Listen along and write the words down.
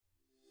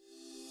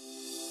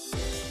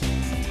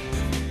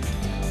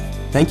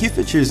Thank you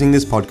for choosing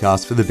this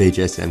podcast for the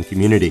BJSM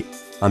community.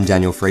 I'm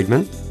Daniel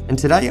Friedman, and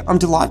today I'm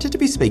delighted to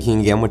be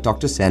speaking again with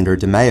Dr Sandro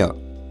Demaio.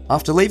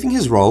 After leaving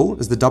his role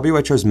as the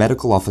WHO's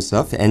medical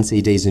officer for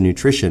NCDs and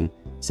nutrition,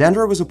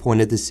 Sandro was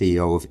appointed the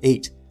CEO of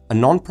EAT, a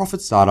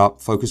non-profit startup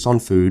focused on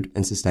food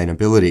and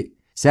sustainability.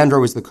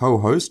 Sandro is the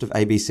co-host of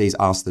ABC's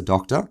Ask the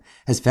Doctor,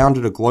 has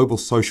founded a global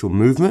social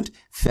movement,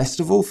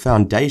 festival,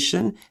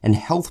 foundation, and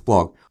health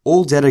blog,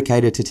 all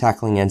dedicated to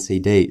tackling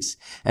NCDs,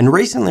 and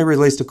recently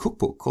released a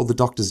cookbook called The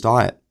Doctor's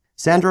Diet.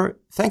 Sandro,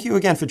 thank you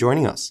again for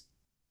joining us.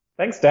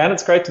 Thanks, Dan.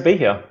 It's great to be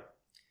here.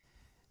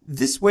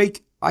 This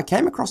week, I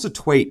came across a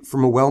tweet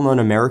from a well-known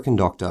American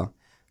doctor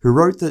who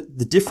wrote that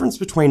the difference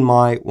between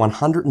my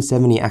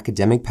 170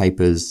 academic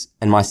papers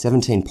and my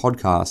 17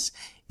 podcasts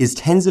is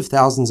tens of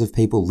thousands of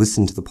people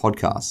listen to the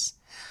podcasts.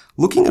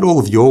 Looking at all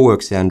of your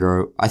work,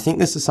 Sandro, I think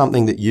this is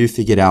something that you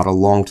figured out a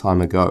long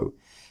time ago.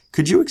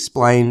 Could you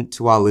explain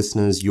to our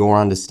listeners your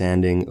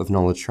understanding of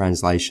knowledge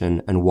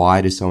translation and why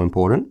it is so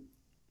important?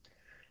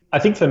 I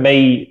think for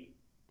me,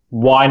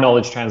 why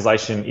knowledge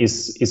translation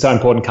is so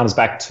important comes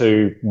back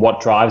to what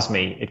drives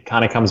me. It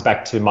kind of comes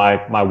back to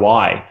my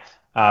why.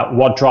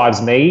 What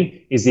drives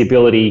me is the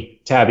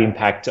ability to have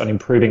impact on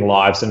improving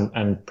lives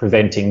and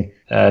preventing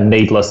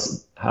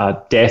needless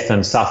death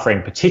and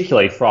suffering,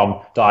 particularly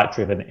from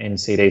diet-driven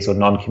NCDs or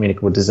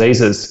non-communicable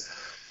diseases.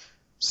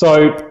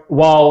 So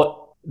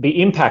while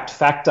the impact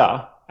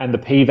factor and the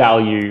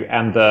p-value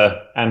and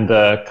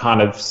the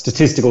kind of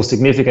statistical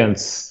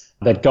significance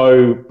that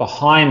go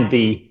behind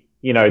the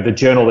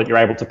journal that you're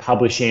able to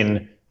publish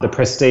in, the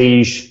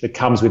prestige that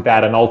comes with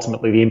that, and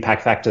ultimately the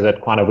impact factor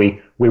that kind of we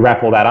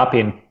wrap all that up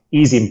in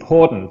is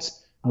important.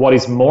 What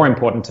is more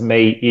important to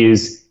me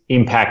is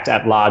impact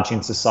at large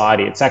in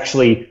society. It's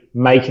actually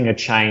making a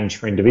change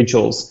for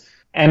individuals.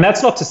 And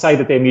that's not to say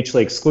that they're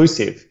mutually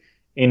exclusive.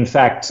 In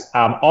fact,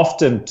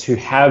 often to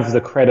have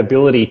the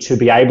credibility to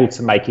be able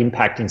to make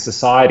impact in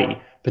society,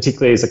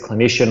 particularly as a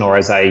clinician or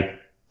as a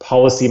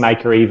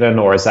policymaker even,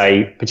 or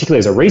particularly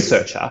as a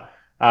researcher,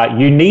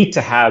 you need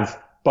to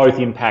have both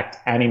impact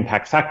and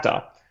impact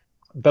factor.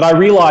 But I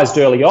realized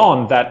early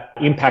on that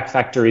impact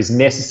factor is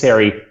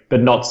necessary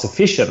but not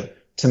sufficient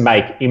to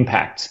make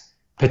impact,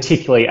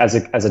 particularly as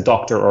a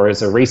doctor or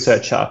as a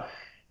researcher.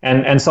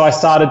 And so I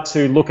started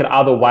to look at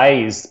other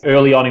ways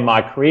early on in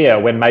my career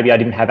when maybe I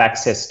didn't have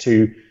access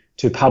to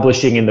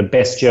publishing in the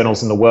best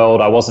journals in the world.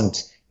 I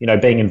wasn't,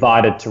 being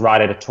invited to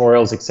write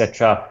editorials,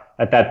 etc.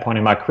 At that point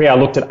in my career. I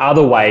looked at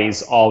other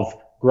ways of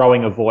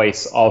growing a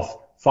voice, of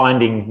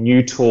finding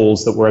new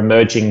tools that were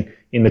emerging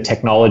in the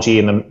technology,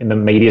 in the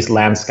media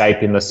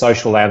landscape, in the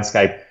social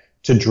landscape,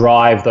 to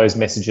drive those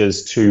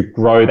messages, to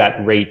grow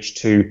that reach,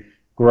 to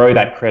grow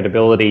that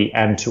credibility,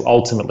 and to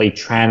ultimately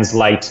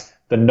translate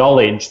the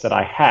knowledge that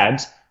I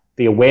had,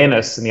 the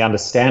awareness and the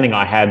understanding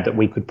I had that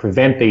we could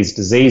prevent these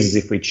diseases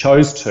if we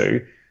chose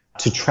to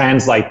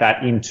translate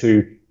that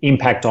into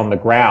impact on the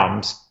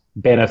ground,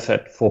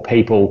 benefit for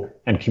people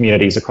and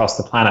communities across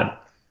the planet.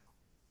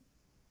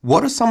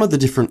 What are some of the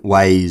different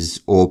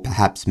ways, or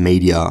perhaps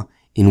media,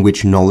 in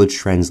which knowledge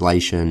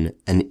translation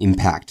and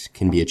impact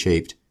can be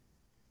achieved?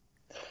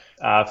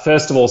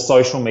 First of all,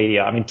 social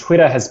media. I mean,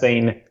 Twitter has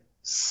been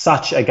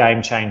such a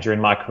game changer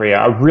in my career.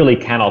 I really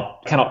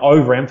cannot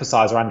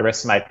overemphasize or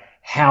underestimate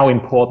how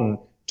important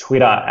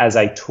Twitter as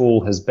a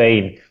tool has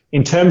been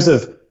in terms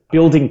of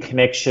building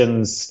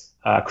connections,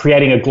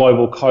 creating a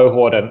global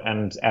cohort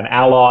and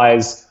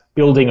allies,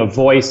 building a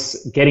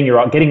voice, getting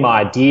my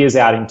ideas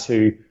out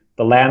into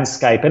the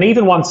landscape. And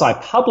even once I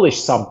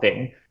publish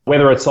something,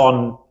 whether it's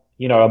on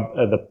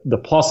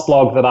the PLOS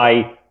blog that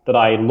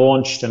I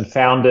launched and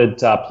founded,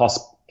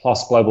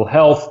 PLOS Global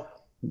Health,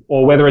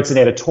 or whether it's an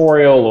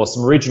editorial or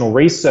some original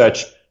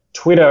research,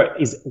 Twitter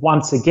is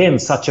once again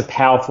such a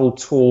powerful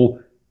tool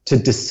to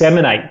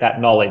disseminate that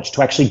knowledge,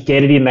 to actually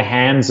get it in the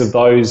hands of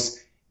those,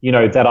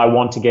 that I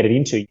want to get it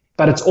into.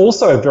 But it's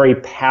also a very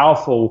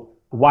powerful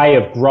way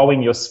of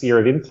growing your sphere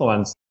of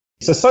influence.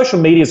 So social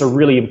media is a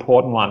really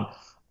important one.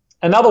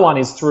 Another one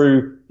is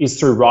through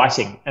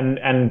writing,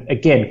 and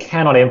again,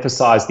 cannot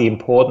emphasize the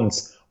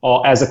importance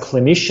of, as a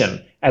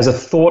clinician, as a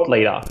thought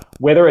leader,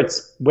 whether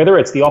it's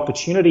the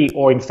opportunity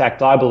or, in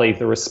fact, I believe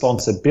the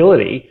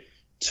responsibility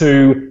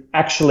to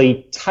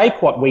actually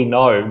take what we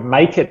know,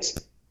 make it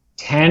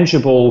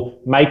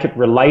tangible, make it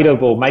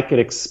relatable, make it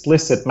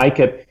explicit, make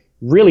it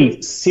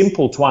really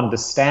simple to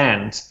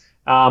understand,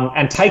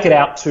 and take it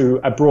out to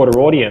a broader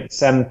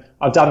audience. And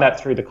I've done that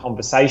through The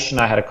Conversation.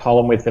 I had a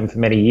column with them for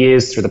many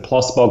years, through the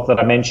PLOS blog that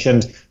I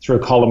mentioned, through a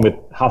column with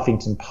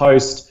Huffington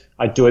Post.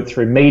 I do it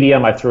through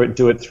Medium. I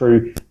do it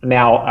through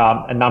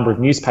now a number of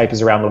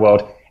newspapers around the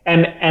world.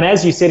 And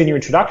as you said in your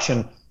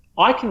introduction,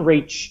 I can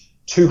reach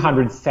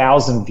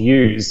 200,000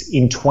 views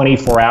in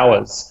 24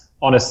 hours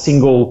on a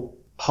single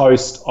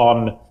post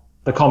on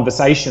The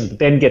Conversation, that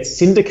then gets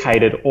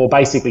syndicated or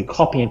basically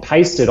copy and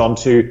pasted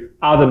onto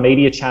other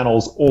media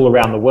channels all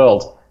around the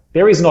world.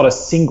 There is not a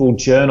single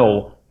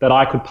journal that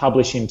I could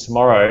publish in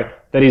tomorrow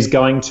that is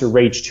going to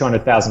reach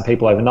 200,000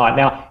 people overnight.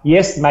 Now,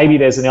 yes, maybe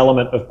there's an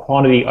element of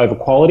quantity over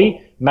quality.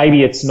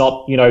 Maybe it's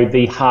not,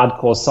 the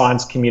hardcore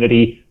science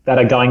community that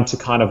are going to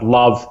kind of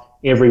love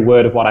every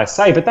word of what I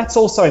say, but that's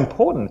also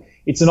important.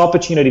 It's an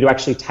opportunity to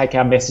actually take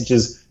our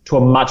messages to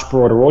a much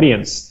broader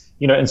audience,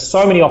 and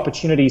so many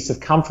opportunities have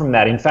come from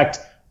that. In fact,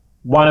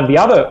 one of the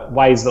other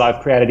ways that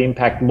I've created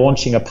impact,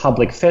 launching a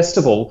public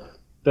festival,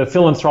 the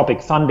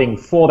philanthropic funding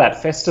for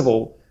that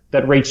festival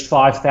that reached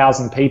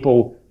 5,000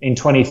 people in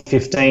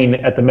 2015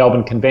 at the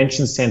Melbourne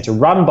Convention Centre,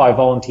 run by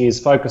volunteers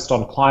focused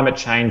on climate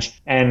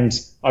change and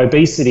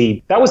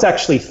obesity. That was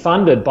actually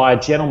funded by a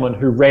gentleman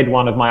who read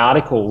one of my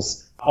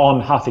articles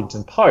on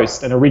Huffington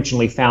Post and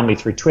originally found me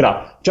through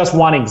Twitter. Just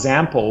one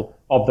example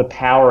of the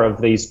power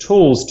of these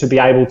tools to be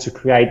able to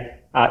create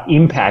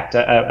impact,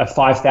 a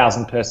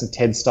 5,000 person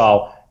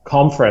TED-style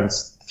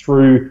conference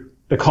through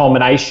the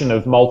culmination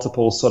of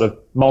multiple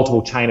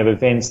chain of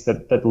events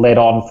that led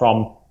on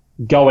from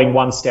going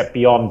one step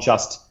beyond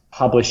just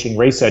publishing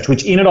research,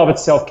 which in and of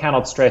itself,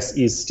 cannot stress,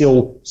 is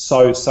still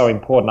so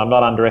important. I'm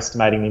not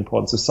underestimating the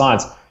importance of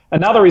science.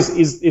 Another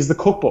is the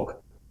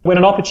cookbook. When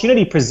an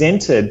opportunity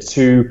presented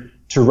to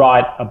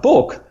write a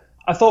book,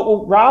 I thought,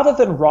 well, rather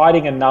than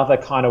writing another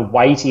kind of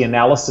weighty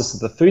analysis of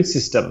the food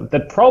system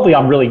that probably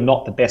I'm really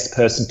not the best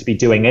person to be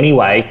doing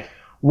anyway,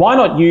 why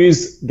not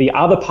use the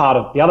other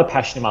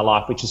passion in my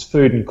life, which is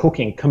food and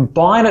cooking,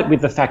 combine it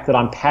with the fact that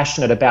I'm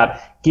passionate about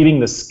giving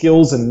the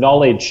skills and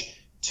knowledge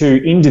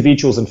to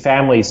individuals and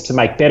families to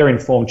make better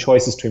informed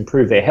choices to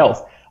improve their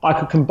health. I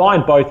could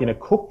combine both in a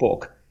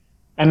cookbook,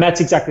 and that's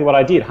exactly what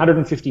I did.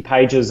 150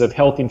 pages of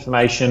health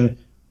information,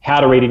 how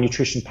to read a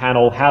nutrition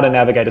panel, how to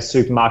navigate a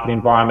supermarket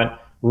environment,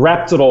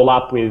 wrapped it all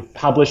up with a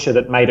publisher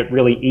that made it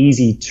really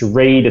easy to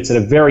read. It's at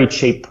a very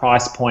cheap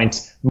price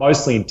point,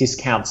 mostly in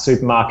discount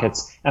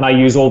supermarkets, and I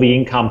use all the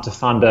income to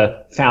fund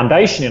a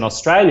foundation in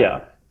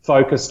Australia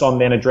focused on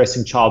then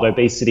addressing child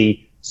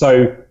obesity.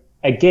 So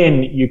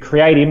again, you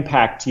create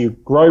impact, you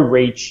grow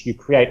reach, you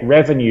create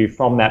revenue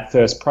from that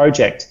first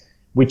project,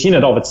 which in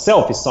and of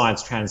itself is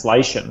science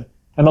translation.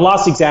 And the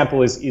last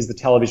example is the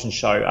television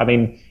show. I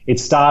mean, it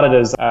started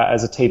as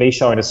a TV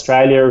show in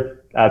Australia.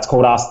 It's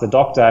called Ask the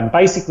Doctor. And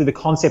basically the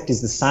concept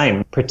is the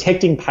same,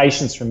 protecting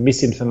patients from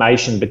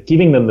misinformation, but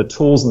giving them the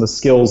tools and the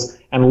skills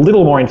and a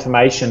little more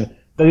information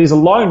that is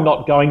alone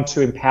not going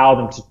to empower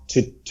them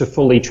to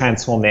fully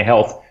transform their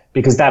health,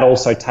 because that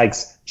also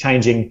takes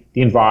changing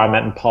the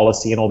environment and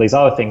policy and all these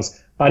other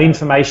things. But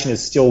information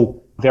is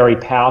still very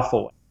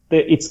powerful.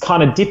 It's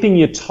kind of dipping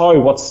your toe.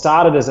 What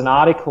started as an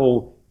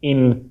article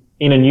in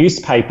a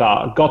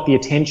newspaper got the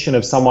attention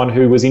of someone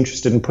who was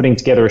interested in putting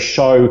together a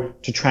show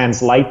to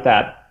translate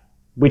that,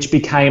 which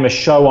became a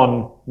show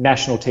on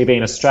national TV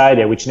in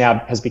Australia, which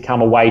now has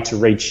become a way to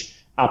reach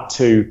up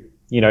to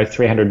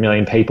 300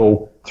 million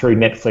people through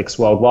Netflix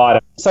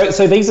worldwide.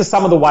 So these are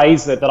some of the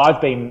ways that I've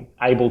been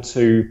able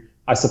to,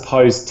 I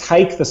suppose,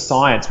 take the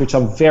science, which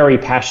I'm very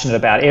passionate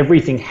about.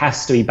 Everything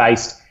has to be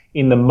based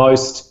in the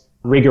most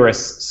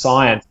rigorous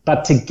science,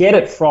 but to get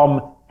it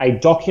from a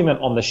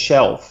document on the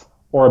shelf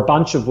or a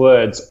bunch of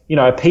words,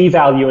 a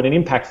p-value and an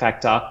impact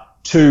factor,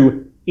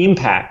 to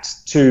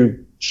impact,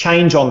 to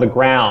change on the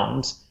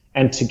ground,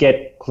 and to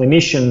get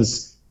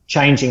clinicians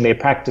changing their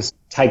practice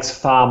takes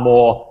far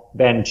more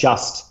than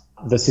just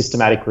the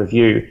systematic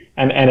review.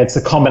 And it's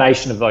a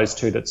combination of those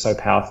two that's so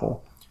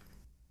powerful.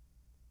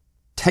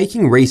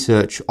 Taking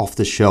research off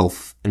the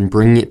shelf and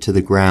bringing it to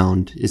the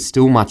ground is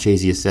still much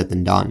easier said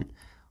than done.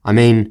 I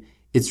mean,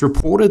 it's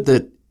reported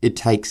that it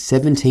takes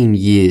 17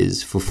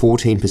 years for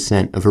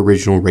 14% of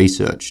original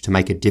research to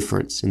make a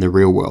difference in the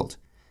real world.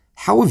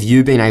 How have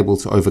you been able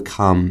to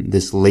overcome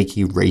this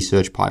leaky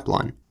research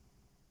pipeline?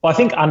 Well, I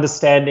think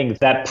understanding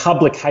that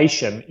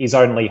publication is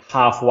only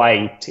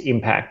halfway to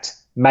impact,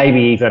 maybe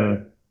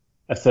even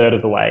a third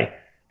of the way.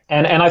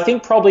 And I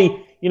think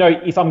probably,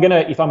 if I'm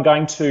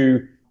going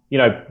to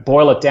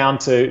boil it down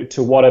to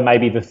what are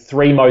maybe the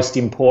three most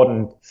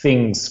important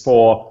things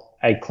for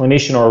a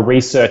clinician or a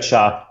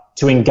researcher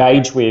to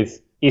engage with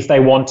if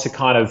they want to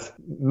kind of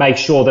make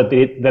sure that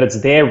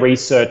it's their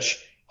research,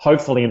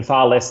 hopefully in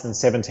far less than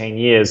 17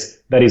 years,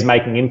 that is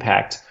making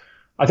impact.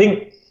 I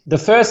think the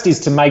first is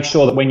to make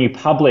sure that when you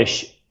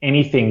publish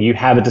anything, you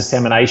have a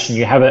dissemination,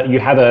 you have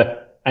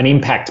an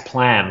impact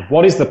plan.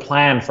 What is the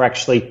plan for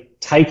actually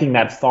taking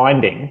that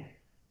finding?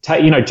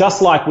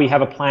 Just like we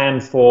have a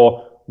plan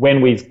for when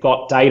we've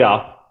got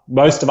data,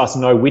 most of us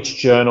know which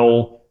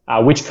journal,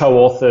 which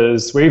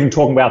co-authors. We're even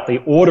talking about the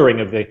ordering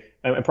of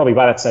and probably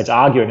by that stage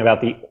arguing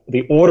about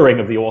the ordering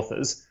of the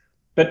authors.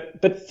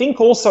 But think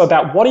also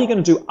about what are you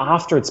going to do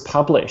after it's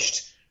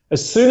published?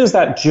 As soon as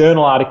that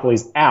journal article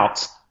is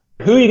out,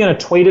 who are you going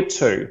to tweet it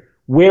to?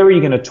 Where are you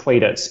going to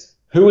tweet it?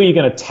 Who are you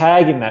going to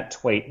tag in that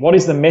tweet? What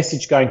is the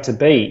message going to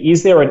be?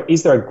 Is there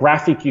a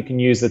graphic you can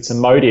use that's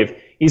emotive?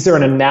 Is there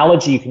an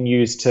analogy you can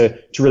use to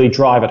really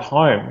drive it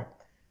home?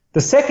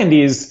 The second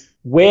is,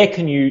 where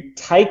can you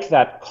take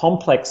that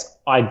complex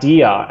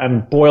idea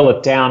and boil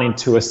it down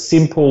into a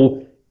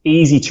simple,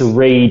 easy to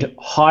read,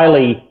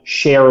 highly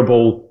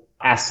shareable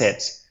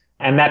asset?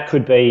 And that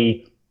could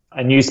be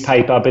a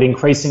newspaper, but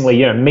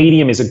increasingly,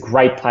 Medium is a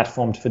great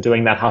platform for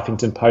doing that.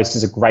 Huffington Post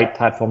is a great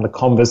platform. The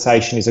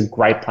Conversation is a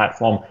great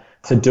platform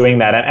for doing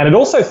that. And it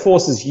also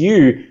forces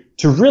you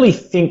to really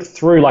think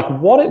through, like,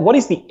 what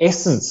is the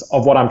essence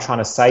of what I'm trying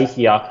to say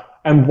here,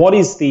 and what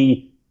is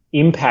the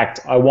impact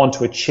I want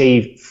to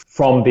achieve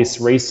from this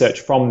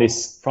research, from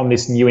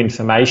this new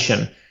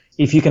information.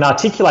 If you can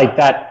articulate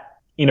that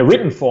in a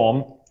written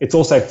form, it's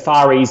also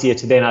far easier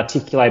to then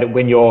articulate it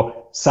when you're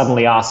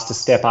suddenly asked to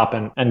step up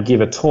and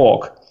give a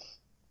talk.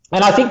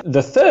 And I think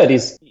the third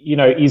is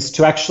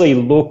to actually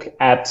look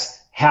at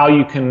how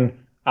you can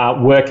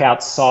work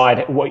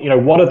outside.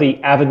 What are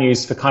the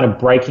avenues for kind of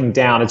breaking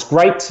down? It's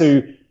great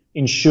to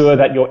ensure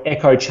that your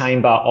echo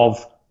chamber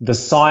of the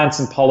science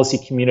and policy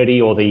community,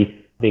 or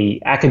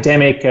the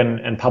academic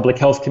and public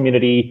health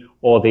community,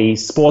 or the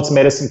sports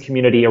medicine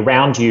community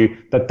around you,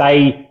 that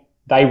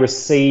they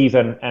receive,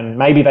 and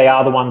maybe they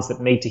are the ones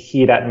that need to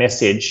hear that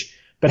message.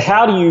 But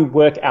how do you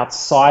work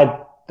outside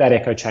that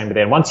echo chamber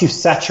then? Once you've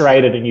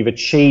saturated and you've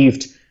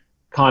achieved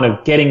kind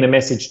of getting the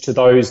message to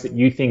those that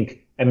you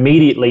think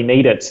immediately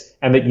need it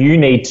and that you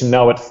need to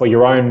know it for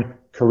your own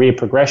career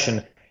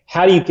progression,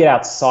 how do you get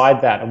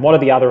outside that? And what are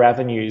the other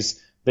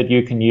avenues that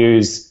you can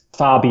use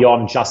far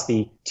beyond just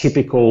the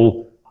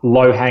typical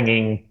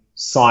low-hanging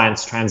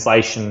science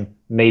translation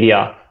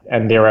media?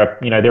 And there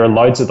are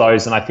loads of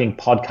those, and I think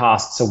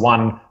podcasts are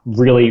one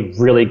really,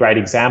 really great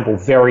example,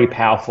 very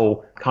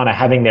powerful, kind of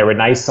having their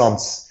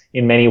renaissance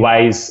in many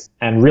ways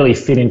and really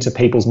fit into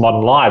people's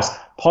modern lives.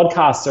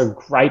 Podcasts are a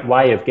great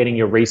way of getting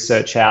your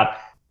research out.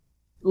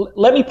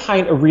 Let me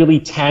paint a really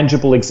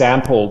tangible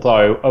example,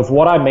 though, of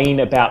what I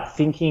mean about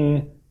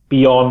thinking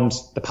beyond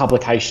the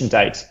publication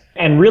date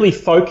and really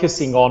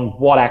focusing on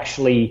what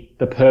actually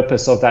the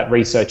purpose of that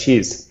research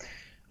is.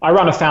 I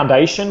run a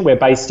foundation. We're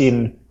based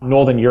in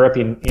Northern Europe,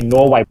 in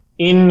Norway.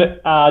 In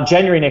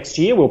January next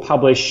year, we'll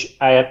publish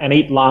an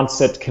Eat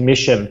Lancet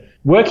commission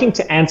working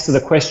to answer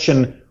the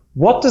question,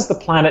 what does the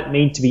planet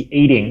need to be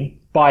eating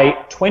by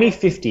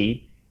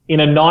 2050 in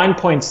a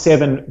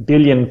 9.7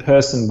 billion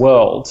person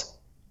world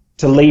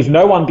to leave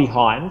no one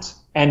behind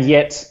and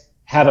yet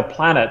have a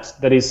planet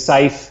that is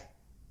safe,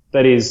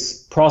 that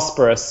is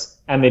prosperous,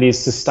 and that is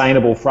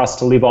sustainable for us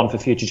to live on for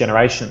future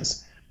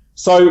generations?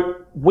 So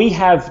we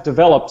have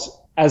developed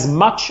as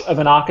much of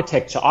an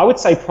architecture, I would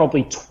say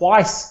probably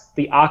twice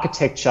the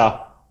architecture,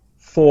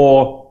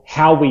 for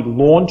how we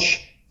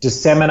launch,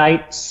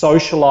 disseminate,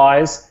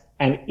 socialize,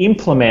 and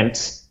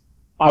implement.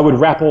 I would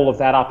wrap all of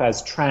that up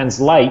as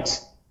translate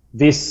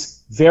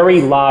this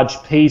very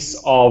large piece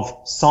of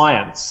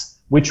science,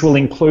 which will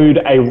include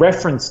a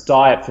reference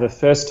diet for the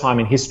first time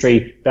in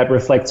history that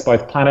reflects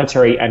both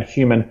planetary and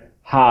human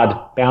hard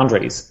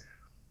boundaries.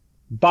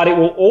 But it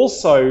will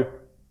also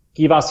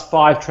give us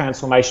 5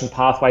 transformation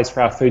pathways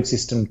for our food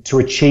system to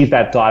achieve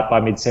that diet by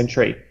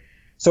mid-century.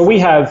 So we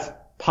have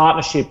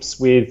partnerships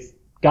with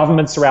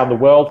governments around the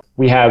world.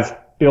 We have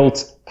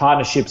built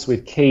partnerships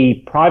with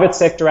key private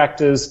sector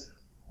actors.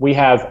 We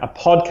have a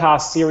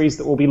podcast series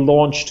that will be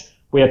launched.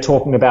 We are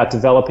talking about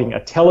developing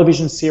a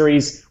television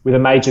series with a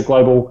major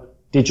global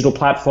digital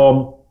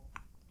platform.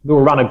 We'll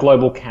run a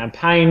global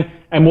campaign,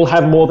 and we'll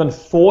have more than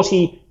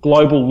 40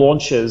 global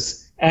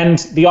launches. And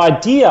the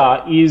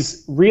idea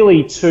is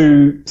really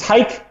to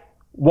take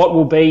what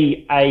will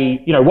be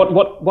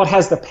what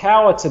has the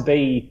power to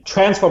be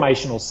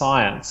transformational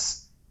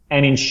science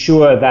and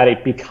ensure that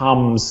it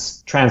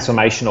becomes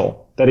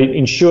transformational, that it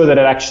ensure that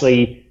it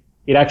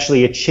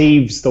actually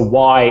achieves the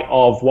why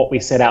of what we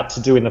set out to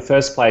do in the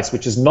first place,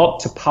 which is not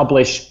to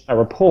publish a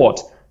report,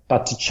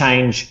 but to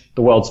change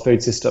the world's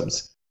food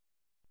systems.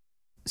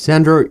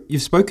 Sandro,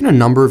 you've spoken a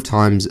number of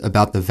times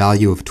about the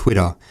value of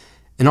Twitter,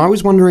 and I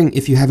was wondering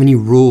if you have any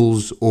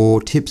rules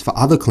or tips for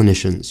other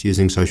clinicians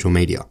using social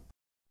media.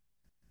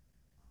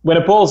 When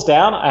it boils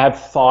down, I have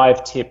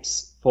 5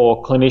 tips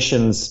for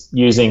clinicians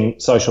using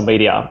social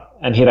media,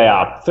 and here they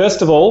are.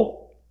 First of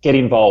all, get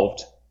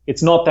involved.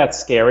 It's not that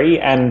scary,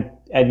 and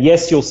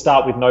yes, you'll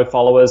start with no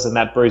followers, and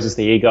that bruises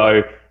the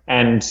ego,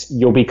 and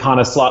you'll be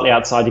kind of slightly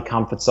outside your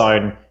comfort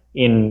zone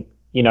in,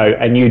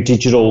 a new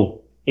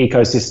digital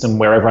ecosystem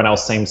where everyone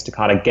else seems to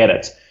kind of get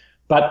it.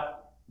 But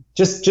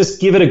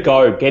just give it a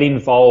go, get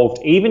involved,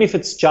 even if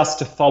it's just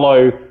to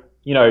follow,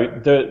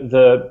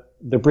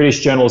 the British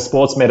Journal of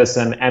Sports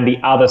Medicine and the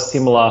other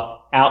similar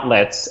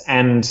outlets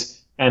and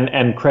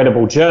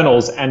credible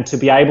journals, and to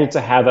be able to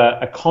have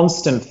a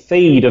constant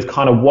feed of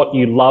kind of what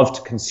you love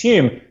to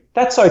consume.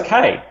 That's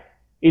okay.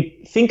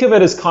 Think of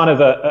it as kind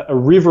of a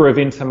river of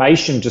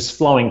information just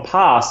flowing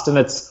past, and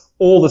it's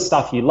all the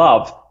stuff you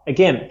love.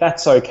 Again,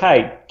 that's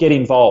okay. Get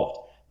involved.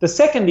 The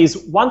second is,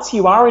 once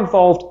you are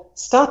involved,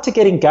 start to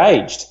get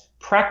engaged.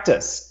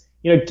 Practice.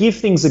 Give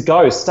things a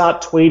go.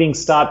 Start tweeting.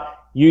 Start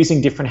using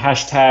different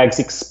hashtags,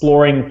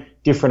 exploring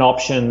different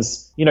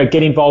options.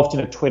 Get involved in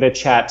a Twitter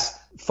chat.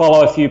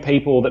 Follow a few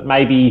people that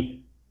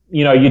maybe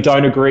you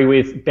don't agree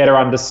with. Better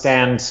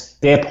understand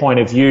their point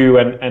of view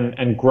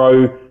and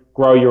grow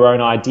your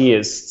own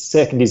ideas.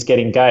 Second is get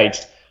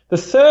engaged. The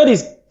third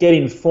is get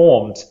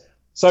informed.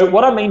 So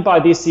what I mean by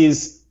this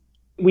is,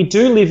 We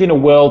do live in a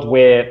world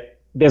where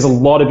there's a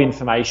lot of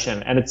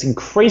information and it's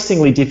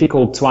increasingly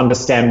difficult to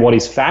understand what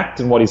is fact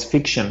and what is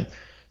fiction.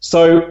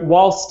 So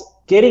whilst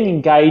getting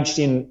engaged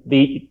in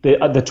the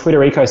Twitter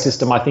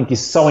ecosystem, I think,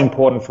 is so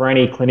important for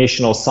any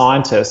clinician or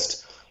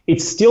scientist,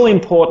 it's still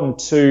important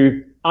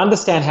to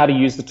understand how to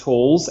use the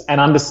tools and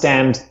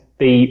understand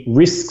the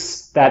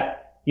risks that,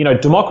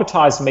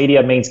 democratized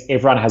media means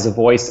everyone has a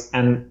voice,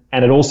 and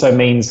it also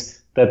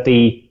means that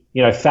the,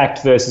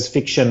 fact versus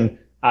fiction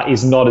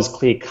is not as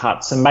clear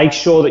cut. So make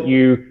sure that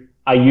you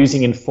are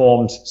using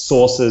informed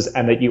sources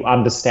and that you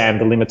understand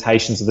the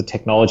limitations of the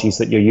technologies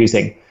that you're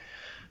using.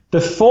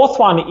 The fourth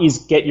one is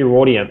get your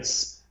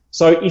audience.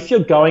 So if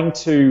you're going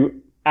to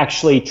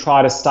actually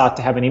try to start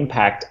to have an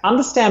impact,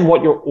 understand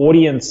what your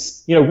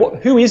audience,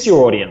 who is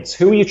your audience?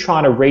 Who are you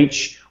trying to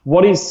reach?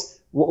 What are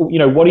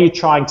you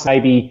trying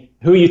to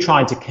who are you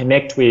trying to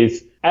connect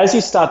with? As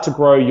you start to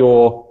grow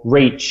your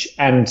reach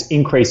and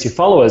increase your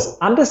followers,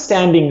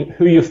 understanding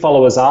who your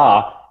followers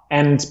are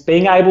and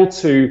being able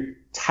to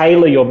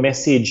tailor your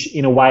message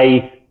in a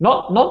way,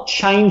 not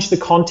change the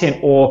content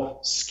or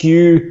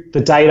skew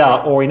the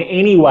data or in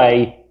any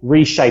way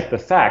reshape the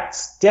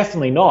facts,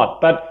 definitely not,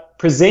 but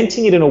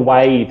presenting it in a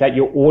way that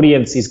your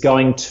audience is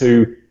going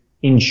to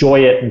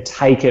enjoy it and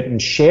take it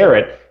and share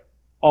it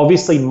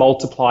obviously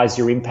multiplies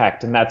your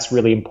impact, and that's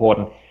really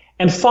important.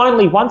 And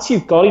finally, once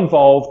you've got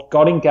involved,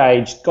 got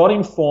engaged, got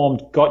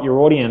informed, got your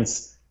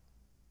audience,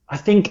 I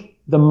think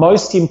the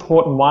most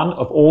important one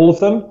of all of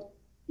them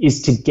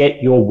is to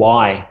get your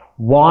why.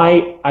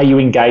 Why are you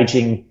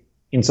engaging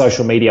in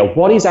social media?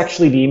 What is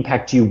actually the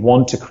impact you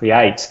want to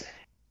create?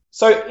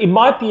 So it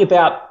might be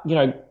about,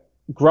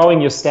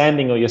 growing your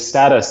standing or your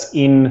status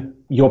in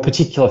your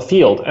particular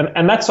field.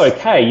 And that's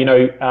okay.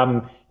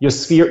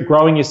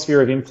 Growing your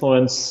sphere of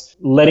influence,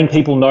 letting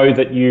people know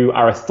that you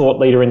are a thought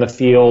leader in the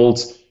field,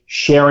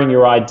 sharing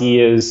your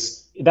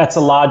ideas. That's a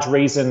large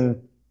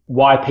reason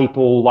why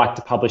people like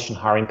to publish in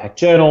higher impact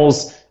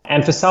journals.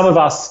 And for some of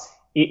us,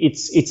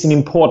 it's an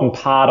important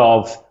part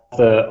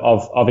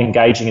of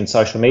engaging in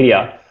social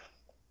media.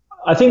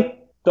 I think,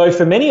 though,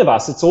 for many of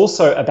us, it's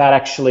also about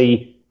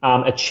actually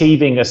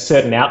achieving a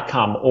certain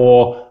outcome,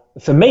 or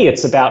for me,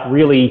 it's about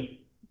really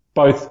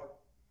both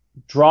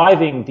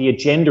driving the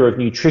agenda of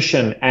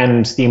nutrition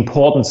and the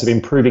importance of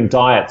improving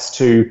diets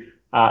to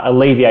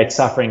alleviate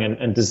suffering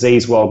and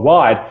disease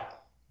worldwide.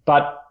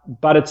 But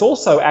it's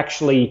also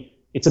actually,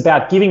 it's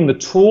about giving the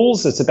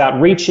tools, it's about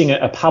reaching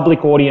a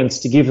public audience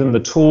to give them the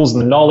tools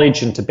and the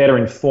knowledge and to better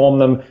inform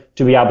them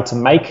to be able to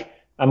make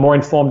more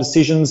informed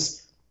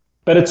decisions.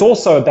 But it's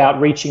also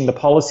about reaching the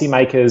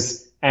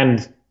policymakers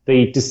and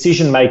the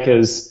decision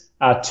makers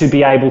to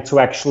be able to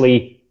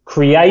actually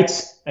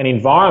create an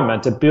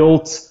environment, a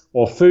built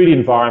or food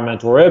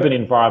environment or urban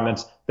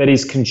environment that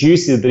is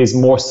conducive, that is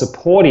more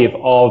supportive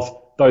of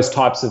those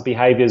types of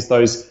behaviors,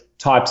 those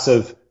types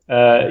of,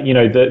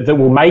 that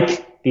will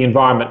make the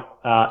environment,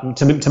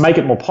 to make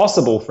it more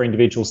possible for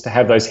individuals to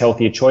have those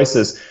healthier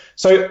choices.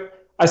 So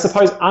I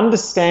suppose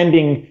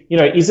understanding,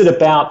 is it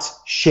about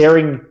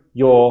sharing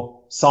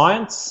your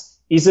science?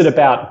 Is it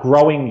about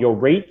growing your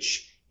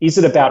reach? Is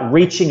it about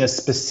reaching a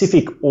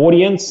specific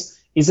audience?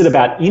 Is it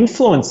about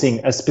influencing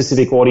a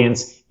specific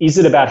audience? Is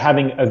it about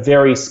having a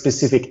very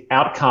specific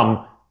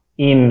outcome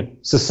in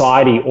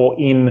society or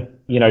in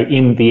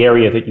the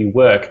area that you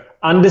work?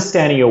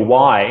 Understanding your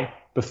why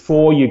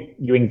before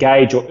you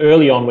engage, or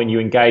early on when you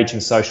engage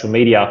in social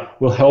media,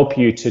 will help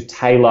you to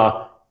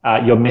tailor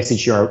your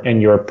message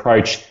and your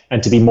approach,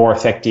 and to be more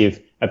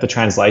effective at the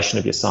translation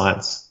of your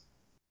science.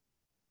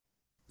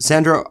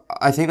 Sandro,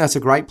 I think that's a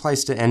great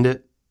place to end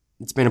it.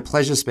 It's been a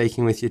pleasure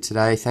speaking with you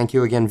today. Thank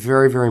you again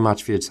very, very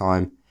much for your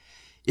time.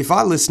 If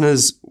our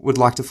listeners would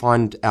like to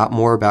find out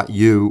more about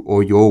you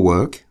or your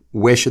work,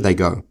 where should they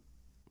go?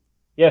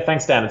 Yeah,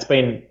 thanks, Dan. It's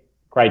been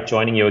great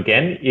joining you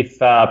again. If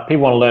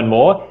people want to learn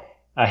more,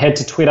 head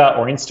to Twitter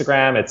or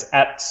Instagram. It's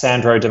at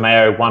Sandro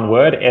Demaio, one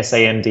word,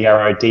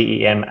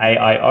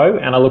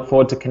 SANDRODEMAIO, and I look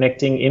forward to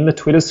connecting in the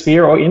Twitter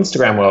sphere or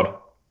Instagram world.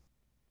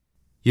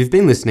 You've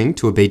been listening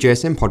to a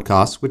BJSM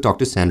podcast with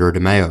Dr. Sandro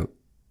Demaio.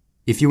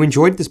 If you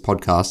enjoyed this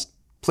podcast,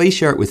 please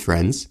share it with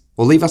friends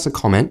or leave us a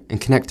comment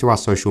and connect to our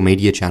social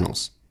media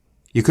channels.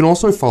 You can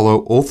also follow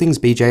all things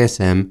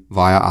BJSM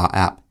via our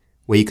app,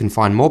 where you can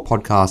find more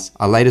podcasts,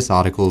 our latest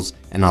articles,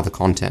 and other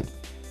content.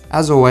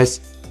 As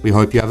always, we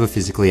hope you have a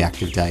physically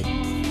active day.